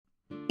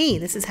Hey,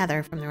 this is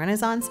Heather from the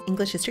Renaissance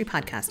English History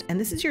Podcast, and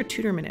this is your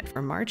Tudor Minute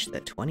for March the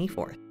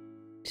 24th.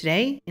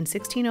 Today, in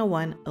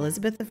 1601,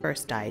 Elizabeth I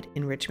died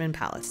in Richmond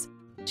Palace.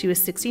 She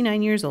was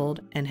 69 years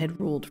old and had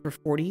ruled for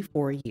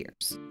 44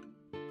 years.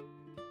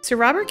 Sir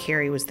Robert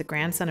Carey was the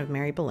grandson of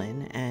Mary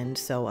Boleyn, and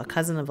so a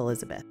cousin of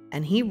Elizabeth,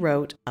 and he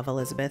wrote of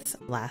Elizabeth's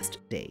last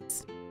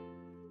days.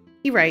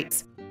 He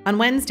writes, "On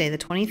Wednesday, the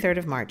 23rd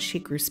of March, she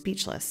grew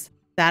speechless.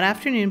 That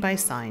afternoon, by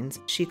signs,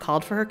 she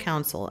called for her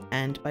council,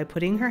 and by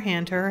putting her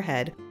hand to her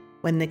head,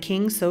 when the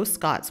King so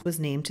Scots was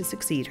named to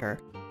succeed her,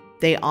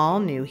 they all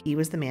knew he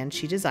was the man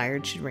she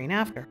desired should reign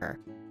after her.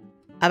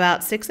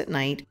 About 6 at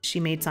night, she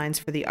made signs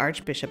for the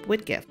Archbishop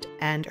Whitgift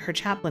and her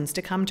chaplains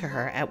to come to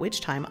her, at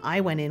which time I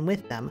went in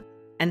with them,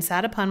 and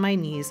sat upon my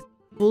knees,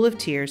 full of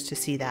tears to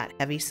see that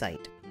heavy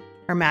sight.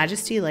 Her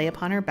Majesty lay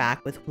upon her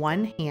back with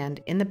one hand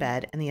in the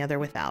bed and the other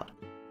without.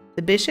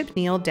 The bishop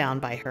kneeled down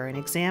by her and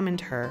examined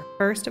her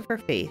first of her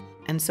faith,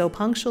 and so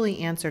punctually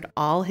answered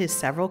all his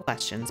several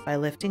questions by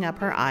lifting up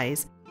her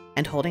eyes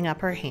and holding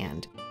up her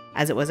hand,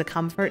 as it was a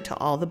comfort to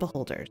all the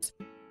beholders.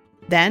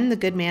 Then the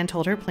good man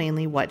told her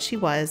plainly what she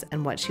was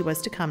and what she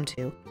was to come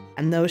to,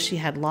 and though she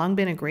had long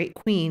been a great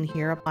queen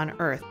here upon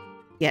earth,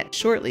 yet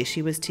shortly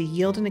she was to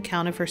yield an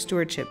account of her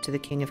stewardship to the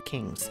King of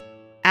Kings.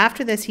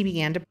 After this he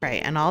began to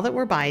pray, and all that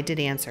were by did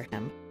answer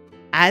him.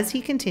 As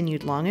he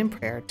continued long in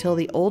prayer, till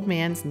the old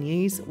man's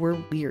knees were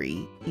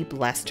weary, he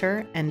blessed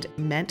her and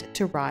meant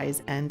to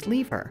rise and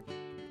leave her.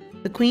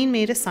 The queen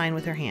made a sign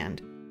with her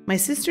hand. My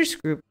sister's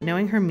group,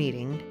 knowing her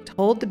meaning,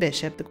 told the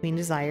bishop the queen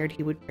desired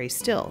he would pray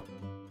still.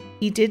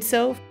 He did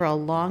so for a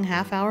long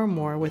half hour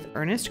more with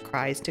earnest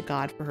cries to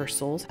God for her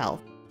soul's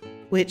health,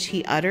 which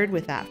he uttered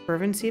with that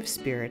fervency of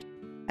spirit,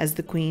 as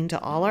the queen to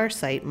all our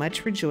sight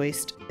much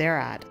rejoiced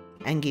thereat,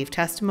 and gave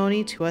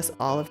testimony to us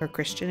all of her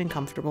Christian and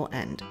comfortable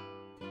end.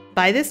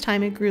 By this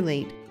time it grew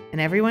late,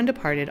 and everyone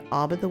departed,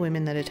 all but the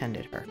women that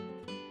attended her."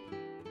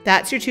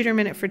 That's your Tudor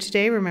Minute for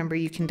today. Remember,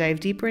 you can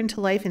dive deeper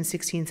into life in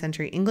 16th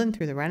century England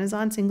through the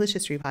Renaissance English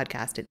History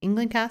Podcast at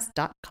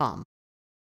englandcast.com.